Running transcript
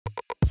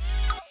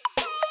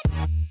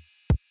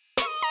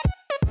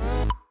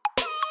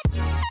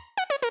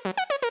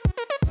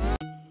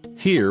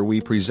Here we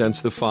presents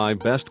the 5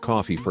 best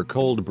coffee for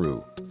cold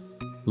brew.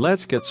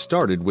 Let's get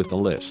started with the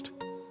list.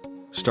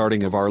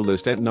 Starting of our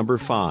list at number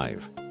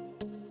 5.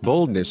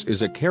 Boldness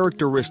is a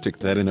characteristic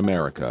that in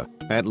America,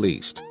 at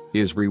least,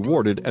 is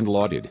rewarded and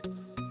lauded.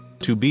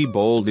 To be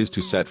bold is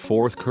to set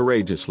forth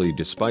courageously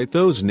despite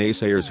those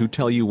naysayers who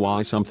tell you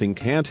why something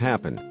can't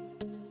happen.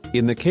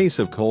 In the case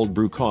of cold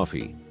brew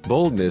coffee,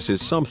 boldness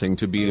is something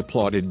to be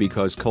applauded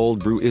because cold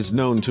brew is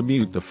known to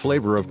mute the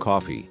flavor of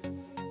coffee.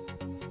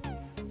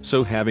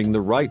 So having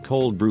the right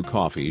cold brew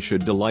coffee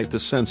should delight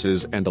the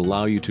senses and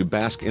allow you to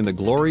bask in the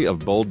glory of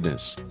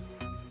boldness.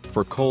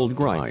 For cold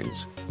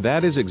grinds,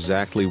 that is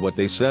exactly what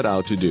they set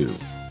out to do.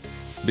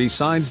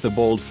 Besides the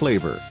bold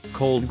flavor,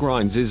 Cold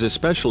Grinds is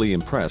especially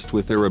impressed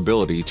with their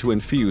ability to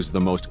infuse the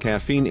most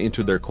caffeine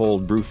into their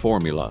cold brew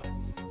formula.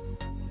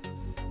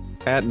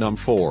 At number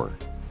 4.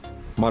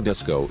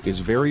 Madesco is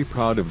very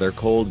proud of their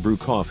cold brew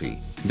coffee.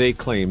 They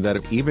claim that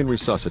it even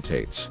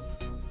resuscitates.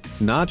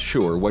 Not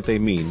sure what they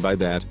mean by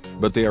that,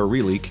 but they are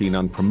really keen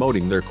on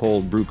promoting their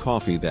cold brew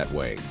coffee that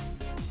way.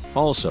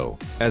 Also,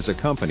 as a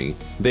company,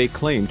 they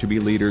claim to be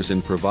leaders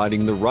in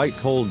providing the right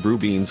cold brew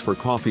beans for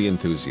coffee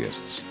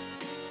enthusiasts.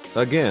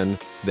 Again,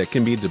 that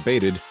can be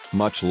debated,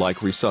 much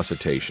like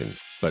resuscitation,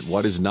 but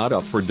what is not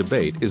up for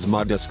debate is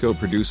Madesco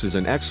produces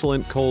an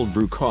excellent cold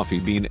brew coffee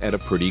bean at a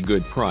pretty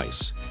good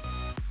price.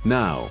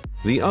 Now,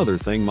 the other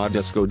thing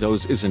Madesco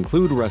does is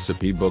include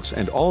recipe books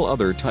and all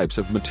other types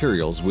of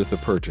materials with the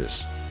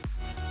purchase.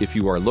 If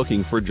you are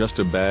looking for just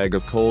a bag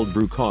of cold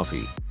brew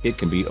coffee, it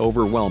can be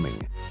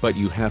overwhelming, but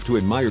you have to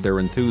admire their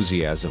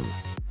enthusiasm.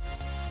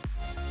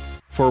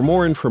 For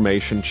more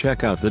information,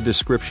 check out the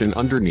description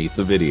underneath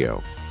the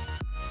video.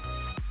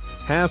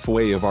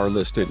 Halfway of our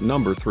list at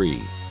number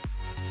 3.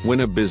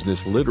 When a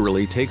business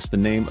literally takes the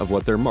name of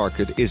what their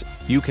market is,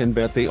 you can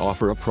bet they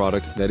offer a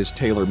product that is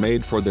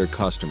tailor-made for their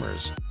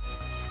customers.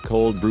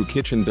 Cold Brew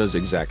Kitchen does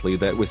exactly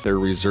that with their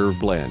Reserve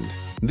blend.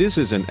 This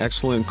is an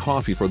excellent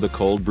coffee for the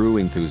cold brew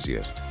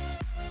enthusiast.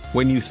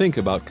 When you think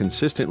about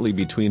consistently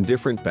between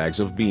different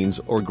bags of beans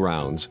or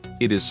grounds,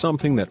 it is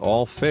something that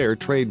all fair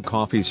trade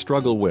coffees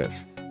struggle with.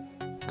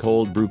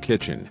 Cold Brew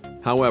Kitchen,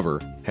 however,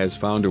 has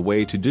found a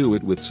way to do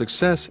it with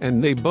success,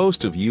 and they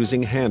boast of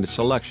using hand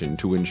selection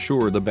to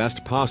ensure the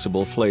best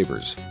possible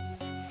flavors.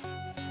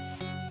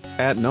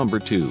 At number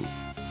 2.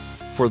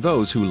 For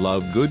those who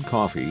love good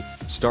coffee,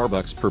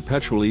 Starbucks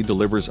perpetually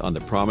delivers on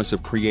the promise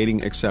of creating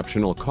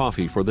exceptional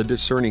coffee for the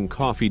discerning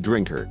coffee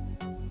drinker.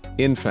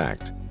 In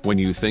fact, when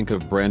you think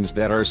of brands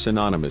that are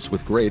synonymous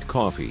with great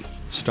coffee,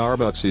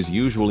 Starbucks is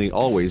usually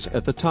always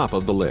at the top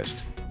of the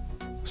list.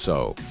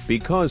 So,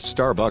 because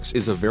Starbucks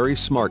is a very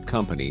smart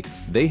company,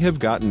 they have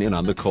gotten in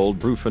on the cold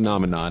brew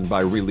phenomenon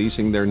by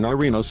releasing their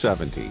Narino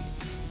 70.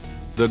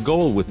 The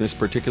goal with this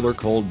particular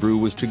cold brew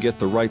was to get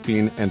the right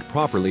bean and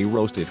properly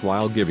roast it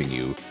while giving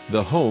you,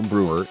 the home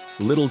brewer,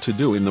 little to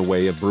do in the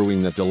way of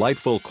brewing that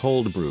delightful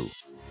cold brew.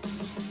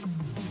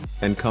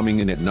 And coming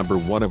in at number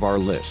 1 of our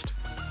list.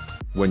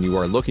 When you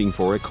are looking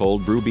for a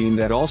cold brew bean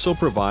that also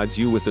provides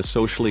you with a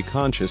socially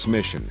conscious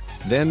mission,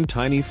 then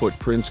Tiny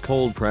Footprint's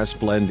Cold Press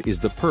Blend is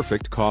the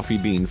perfect coffee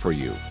bean for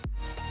you.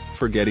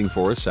 Forgetting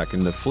for a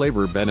second the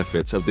flavor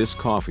benefits of this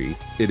coffee,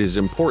 it is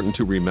important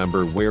to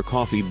remember where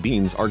coffee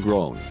beans are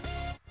grown.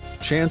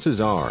 Chances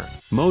are,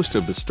 most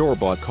of the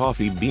store-bought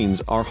coffee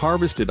beans are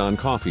harvested on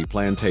coffee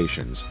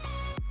plantations.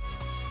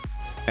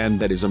 And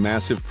that is a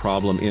massive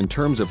problem in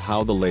terms of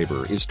how the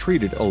labor is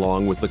treated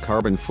along with the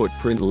carbon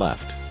footprint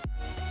left.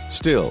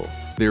 Still,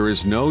 there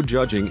is no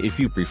judging if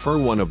you prefer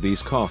one of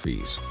these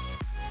coffees.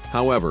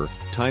 However,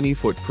 Tiny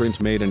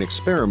Footprint made an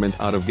experiment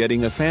out of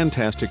getting a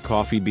fantastic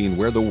coffee bean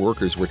where the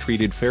workers were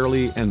treated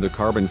fairly and the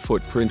carbon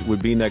footprint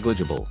would be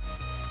negligible.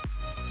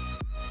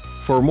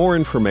 For more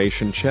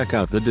information, check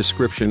out the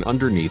description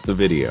underneath the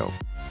video.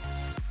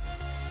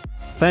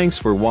 Thanks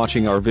for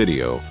watching our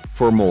video.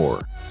 For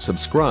more,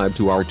 subscribe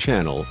to our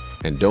channel,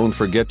 and don't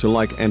forget to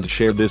like and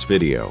share this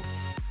video.